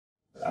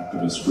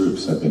activist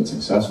groups have been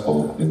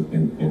successful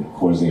in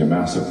causing a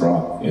massive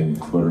drop in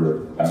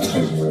Twitter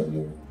advertising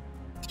revenue.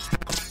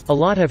 A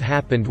lot have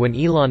happened when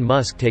Elon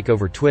Musk take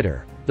over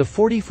Twitter. The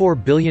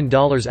 $44 billion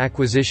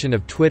acquisition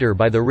of Twitter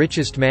by the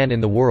richest man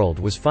in the world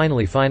was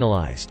finally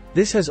finalized.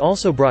 This has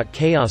also brought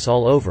chaos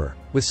all over,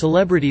 with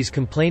celebrities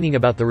complaining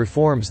about the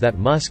reforms that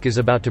Musk is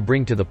about to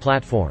bring to the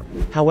platform.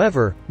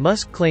 However,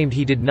 Musk claimed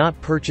he did not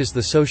purchase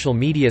the social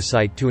media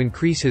site to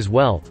increase his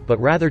wealth but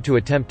rather to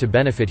attempt to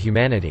benefit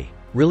humanity.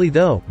 Really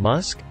though,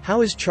 Musk?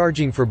 How is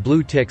charging for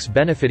blue ticks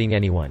benefiting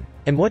anyone?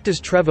 And what does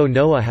Trevor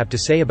Noah have to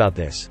say about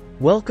this?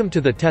 Welcome to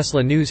the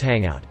Tesla News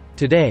Hangout.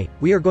 Today,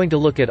 we are going to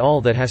look at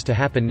all that has to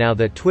happen now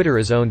that Twitter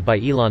is owned by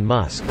Elon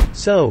Musk.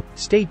 So,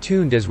 stay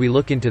tuned as we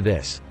look into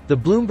this. The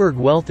Bloomberg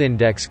Wealth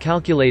Index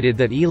calculated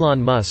that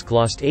Elon Musk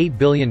lost $8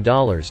 billion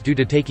due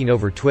to taking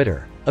over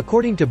Twitter.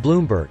 According to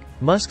Bloomberg,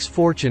 Musk's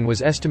fortune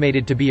was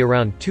estimated to be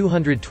around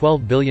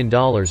 $212 billion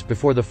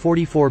before the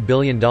 $44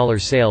 billion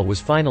sale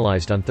was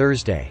finalized on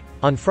Thursday.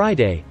 On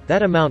Friday,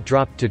 that amount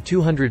dropped to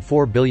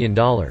 $204 billion.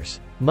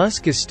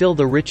 Musk is still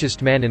the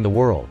richest man in the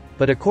world,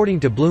 but according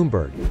to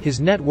Bloomberg,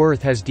 his net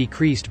worth has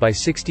decreased by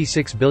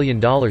 $66 billion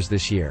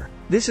this year.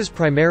 This is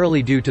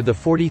primarily due to the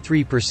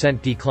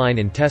 43% decline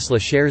in Tesla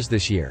shares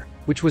this year,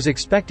 which was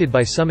expected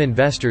by some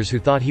investors who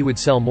thought he would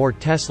sell more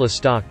Tesla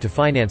stock to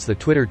finance the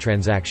Twitter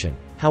transaction.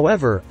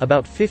 However,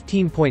 about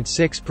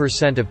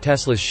 15.6% of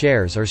Tesla's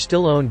shares are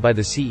still owned by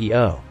the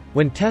CEO.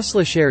 When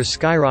Tesla shares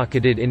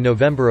skyrocketed in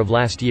November of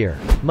last year,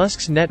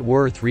 Musk's net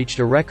worth reached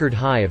a record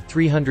high of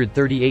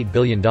 $338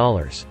 billion.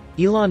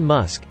 Elon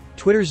Musk,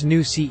 Twitter's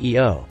new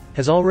CEO,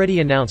 has already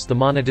announced the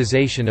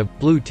monetization of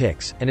blue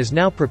ticks and is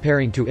now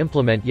preparing to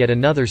implement yet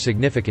another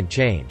significant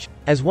change.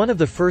 As one of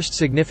the first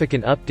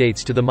significant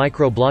updates to the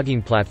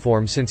microblogging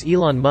platform since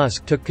Elon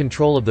Musk took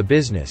control of the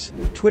business,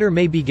 Twitter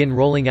may begin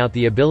rolling out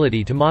the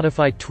ability to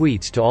modify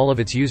tweets to all of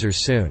its users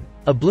soon.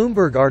 A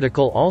Bloomberg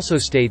article also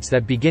states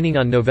that beginning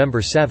on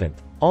November 7th,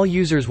 all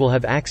users will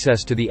have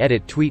access to the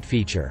Edit Tweet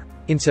feature.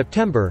 In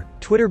September,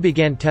 Twitter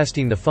began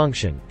testing the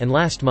function, and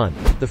last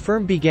month, the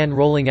firm began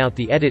rolling out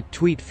the Edit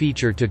Tweet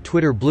feature to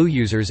Twitter Blue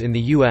users in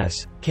the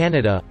US,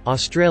 Canada,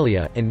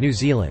 Australia, and New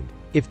Zealand.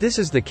 If this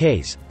is the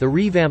case, the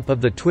revamp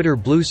of the Twitter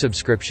Blue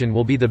subscription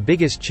will be the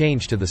biggest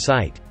change to the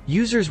site.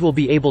 Users will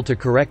be able to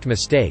correct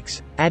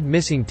mistakes, add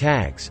missing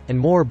tags, and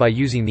more by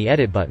using the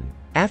Edit button.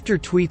 After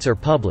tweets are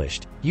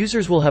published,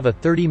 users will have a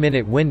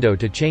 30-minute window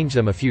to change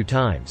them a few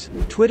times.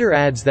 Twitter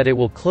adds that it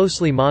will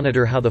closely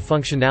monitor how the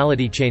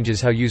functionality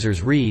changes how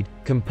users read,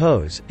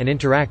 compose, and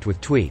interact with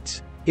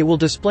tweets. It will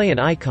display an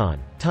icon,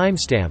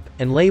 timestamp,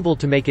 and label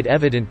to make it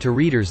evident to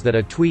readers that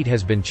a tweet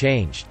has been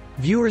changed.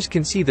 Viewers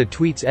can see the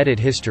tweet's edit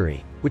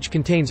history, which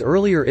contains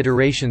earlier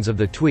iterations of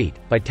the tweet,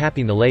 by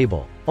tapping the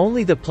label.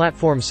 Only the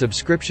platform's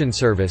subscription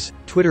service,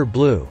 Twitter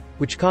Blue,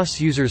 which costs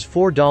users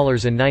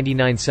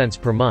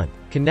 $4.99 per month,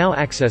 can now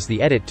access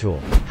the edit tool.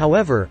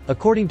 However,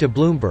 according to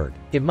Bloomberg,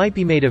 it might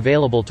be made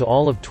available to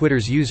all of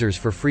Twitter's users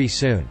for free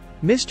soon.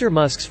 Mr.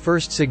 Musk's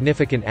first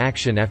significant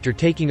action after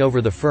taking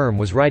over the firm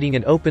was writing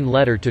an open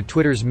letter to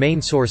Twitter's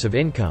main source of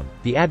income,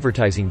 the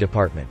advertising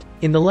department.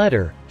 In the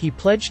letter, he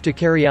pledged to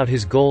carry out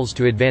his goals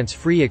to advance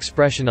free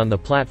expression on the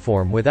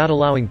platform without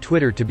allowing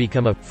Twitter to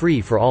become a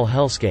free-for-all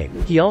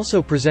hellscape. He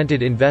also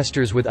presented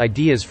investors with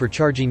ideas for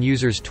charging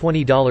users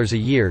 $20 a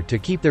year to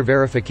keep their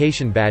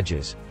verification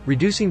badges,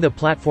 reducing the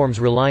platform's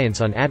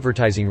reliance on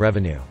advertising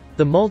revenue.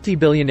 The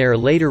multi-billionaire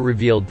later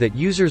revealed that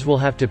users will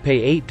have to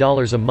pay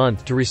 $8 a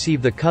month to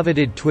receive the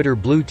coveted Twitter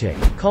blue tick,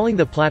 calling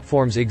the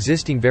platform's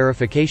existing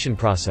verification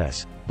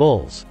process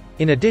bulls.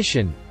 In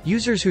addition,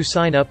 users who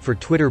sign up for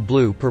Twitter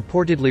Blue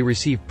purportedly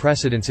receive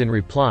precedence in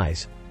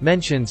replies,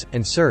 mentions,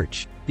 and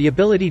search, the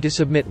ability to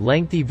submit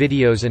lengthy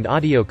videos and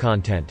audio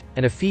content,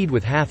 and a feed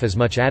with half as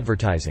much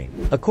advertising.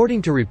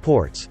 According to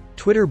reports,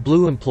 Twitter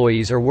Blue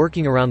employees are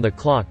working around the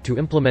clock to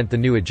implement the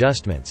new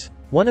adjustments.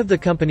 One of the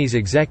company's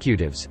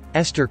executives,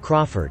 Esther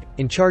Crawford,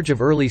 in charge of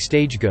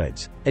early-stage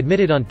goods,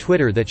 admitted on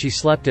Twitter that she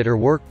slept at her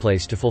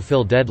workplace to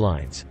fulfill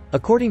deadlines.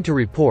 According to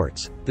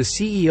reports, the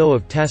CEO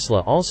of Tesla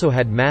also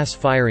had mass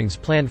firings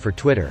planned for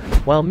Twitter.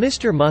 While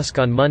Mr. Musk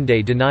on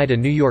Monday denied a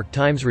New York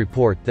Times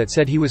report that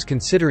said he was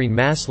considering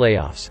mass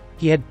layoffs,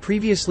 he had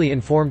previously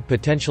informed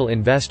potential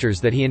investors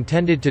that he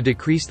intended to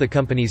decrease the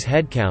company's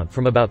headcount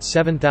from about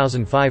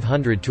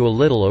 7,500 to a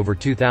little over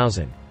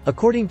 2,000.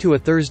 According to a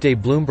Thursday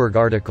Bloomberg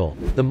article,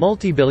 the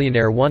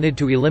multi-billionaire wanted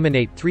to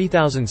eliminate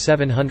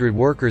 3,700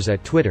 workers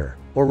at Twitter,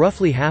 or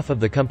roughly half of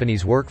the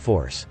company's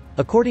workforce.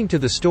 According to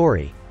the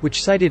story,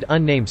 which cited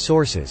unnamed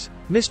sources,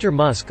 Mr.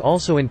 Musk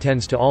also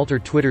intends to alter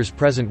Twitter's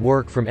present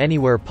work from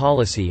anywhere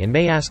policy and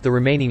may ask the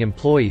remaining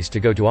employees to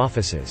go to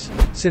offices.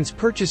 Since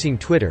purchasing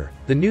Twitter,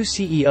 the new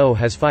CEO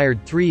has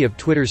fired 3 of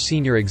Twitter's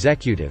senior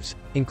executives,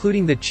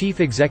 including the chief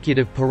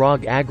executive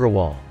Parag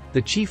Agrawal,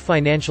 the chief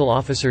financial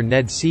officer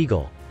Ned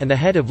Siegel, and the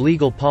head of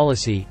legal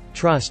policy,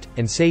 trust,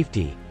 and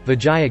safety,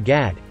 Vijaya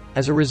Gadde,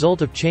 as a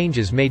result of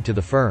changes made to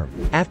the firm.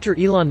 After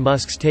Elon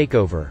Musk's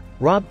takeover,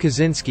 Rob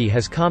Kaczynski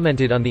has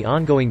commented on the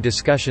ongoing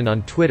discussion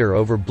on Twitter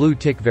over blue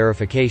tick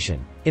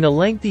verification. In a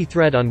lengthy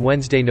thread on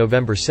Wednesday,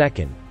 November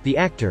 2nd, the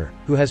actor,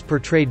 who has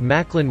portrayed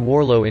Macklin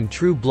Warlow in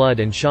True Blood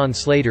and Sean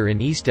Slater in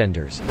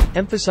EastEnders,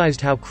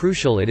 emphasized how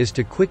crucial it is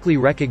to quickly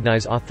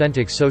recognize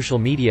authentic social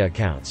media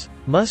accounts.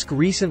 Musk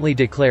recently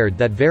declared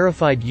that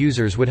verified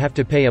users would have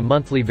to pay a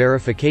monthly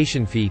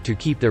verification fee to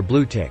keep their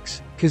blue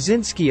ticks.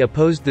 Kaczynski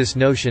opposed this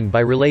notion by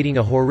relating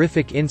a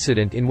horrific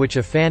incident in which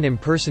a fan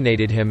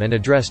impersonated him and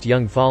addressed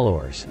young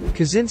followers.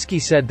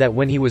 Kaczynski said that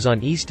when he was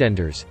on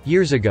EastEnders,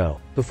 years ago,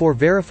 before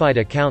verified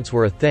accounts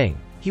were a thing,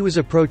 he was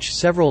approached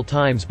several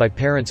times by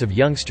parents of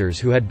youngsters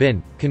who had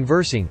been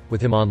conversing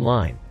with him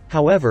online.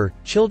 However,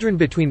 children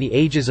between the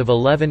ages of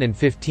 11 and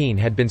 15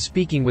 had been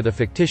speaking with a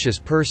fictitious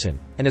person,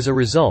 and as a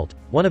result,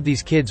 one of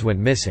these kids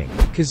went missing.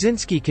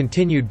 Kaczynski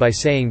continued by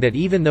saying that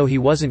even though he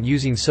wasn't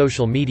using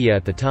social media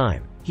at the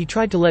time, he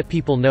tried to let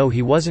people know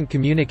he wasn't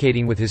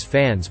communicating with his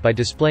fans by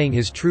displaying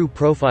his true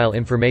profile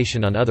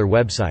information on other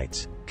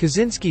websites.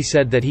 Kaczynski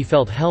said that he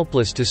felt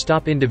helpless to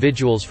stop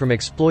individuals from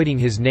exploiting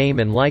his name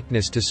and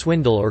likeness to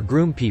swindle or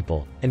groom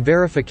people, and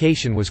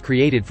verification was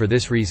created for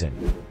this reason.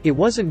 It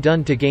wasn't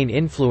done to gain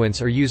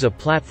influence or use a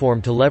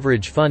platform to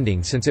leverage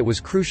funding, since it was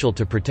crucial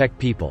to protect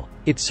people.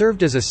 It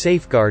served as a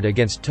safeguard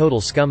against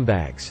total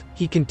scumbags.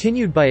 He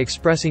continued by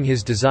expressing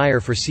his desire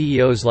for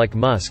CEOs like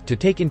Musk to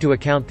take into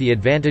account the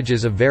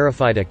advantages of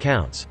verified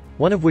accounts,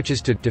 one of which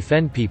is to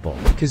defend people.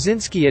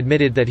 Kaczynski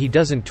admitted that he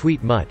doesn't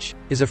tweet much,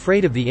 is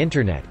afraid of the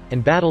internet,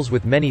 and battles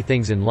with many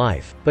things in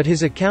life, but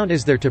his account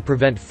is there to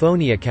prevent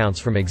phony accounts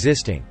from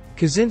existing.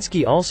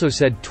 Kaczynski also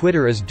said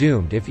Twitter is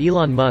doomed if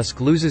Elon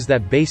Musk loses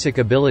that basic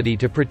ability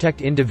to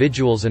protect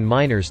individuals and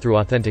minors through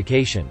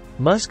authentication.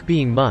 Musk,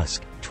 being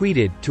Musk,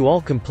 tweeted, "To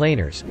all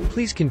complainers,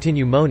 please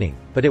continue moaning,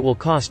 but it will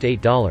cost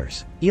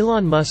 $8.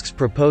 Elon Musk's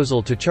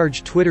proposal to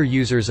charge Twitter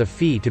users a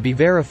fee to be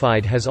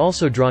verified has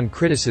also drawn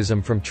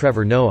criticism from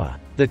Trevor Noah.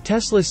 The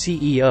Tesla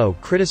CEO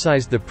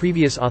criticized the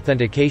previous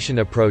authentication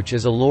approach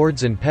as a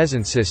lords and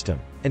peasants system,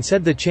 and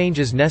said the change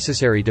is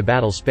necessary to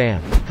battle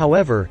spam.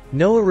 However,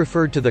 Noah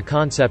referred to the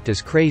concept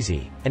as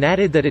crazy, and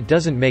added that it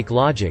doesn't make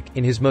logic.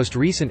 In his most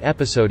recent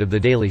episode of The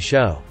Daily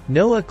Show,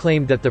 Noah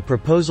claimed that the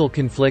proposal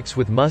conflicts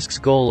with Musk's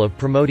goal of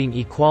promoting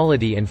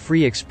equality and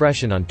free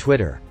expression on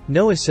Twitter.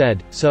 Noah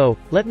said, "So,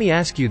 let me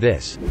ask you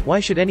this. Why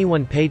should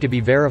anyone pay to be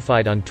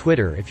verified on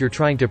Twitter if you're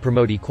trying to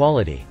promote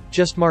equality?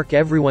 Just mark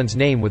everyone's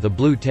name with a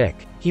blue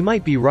tick." He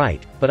might be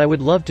right, but I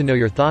would love to know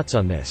your thoughts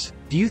on this.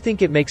 Do you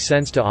think it makes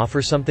sense to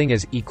offer something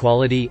as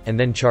equality and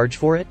then charge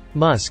for it?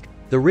 Musk,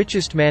 the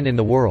richest man in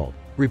the world,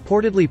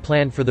 reportedly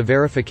planned for the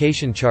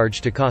verification charge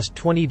to cost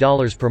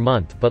 $20 per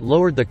month but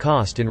lowered the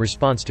cost in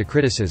response to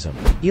criticism.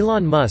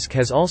 Elon Musk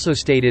has also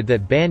stated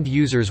that banned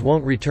users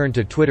won't return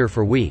to Twitter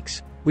for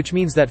weeks, which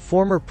means that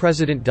former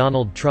President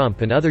Donald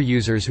Trump and other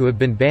users who have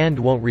been banned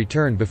won't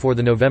return before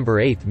the November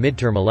 8th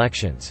midterm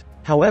elections.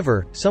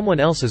 However, someone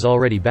else is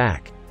already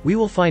back. We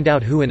will find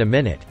out who in a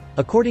minute.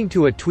 According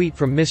to a tweet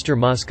from Mr.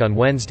 Musk on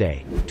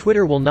Wednesday,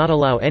 Twitter will not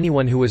allow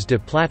anyone who was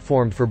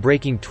deplatformed for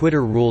breaking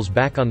Twitter rules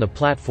back on the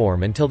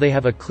platform until they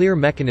have a clear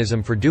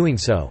mechanism for doing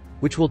so,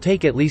 which will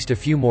take at least a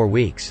few more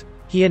weeks.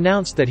 He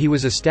announced that he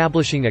was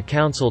establishing a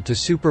council to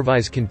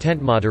supervise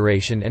content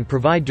moderation and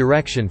provide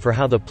direction for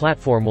how the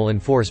platform will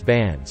enforce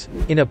bans.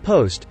 In a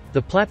post,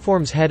 the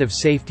platform's head of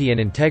safety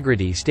and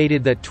integrity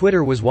stated that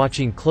Twitter was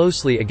watching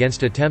closely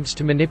against attempts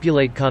to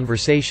manipulate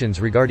conversations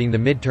regarding the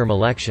midterm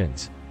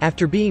elections.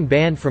 After being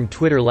banned from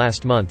Twitter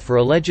last month for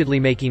allegedly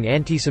making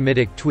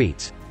anti-Semitic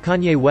tweets,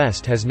 Kanye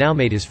West has now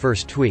made his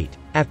first tweet.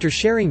 After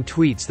sharing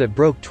tweets that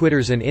broke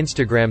Twitter's and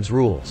Instagram's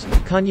rules,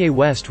 Kanye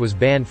West was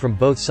banned from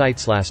both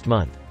sites last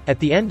month. At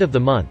the end of the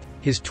month,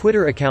 his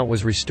Twitter account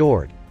was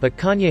restored, but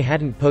Kanye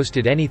hadn't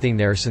posted anything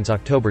there since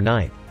October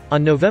 9th.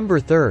 On November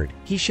 3rd,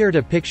 he shared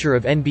a picture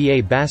of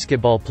NBA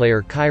basketball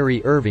player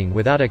Kyrie Irving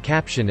without a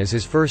caption as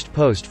his first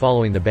post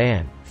following the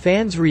ban.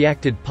 Fans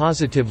reacted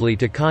positively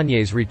to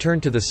Kanye's return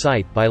to the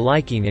site by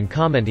liking and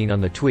commenting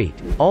on the tweet.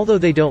 "Although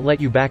they don't let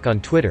you back on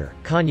Twitter,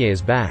 Kanye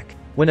is back."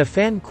 When a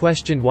fan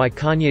questioned why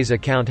Kanye's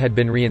account had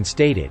been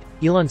reinstated,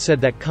 Elon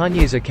said that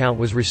Kanye's account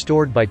was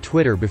restored by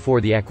Twitter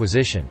before the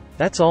acquisition.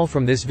 That's all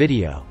from this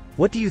video.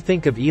 What do you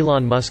think of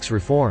Elon Musk's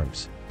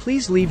reforms?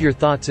 Please leave your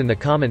thoughts in the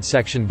comments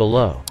section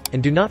below,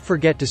 and do not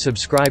forget to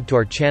subscribe to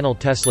our channel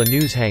Tesla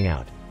News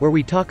Hangout, where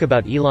we talk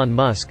about Elon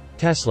Musk,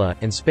 Tesla,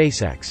 and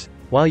SpaceX.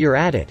 While you're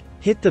at it,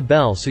 hit the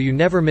bell so you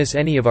never miss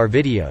any of our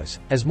videos,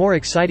 as more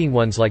exciting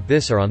ones like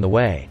this are on the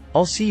way.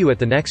 I'll see you at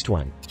the next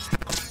one.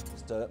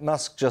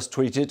 Musk just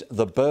tweeted,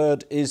 "The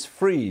bird is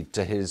free,"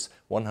 to his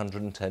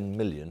 110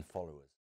 million followers.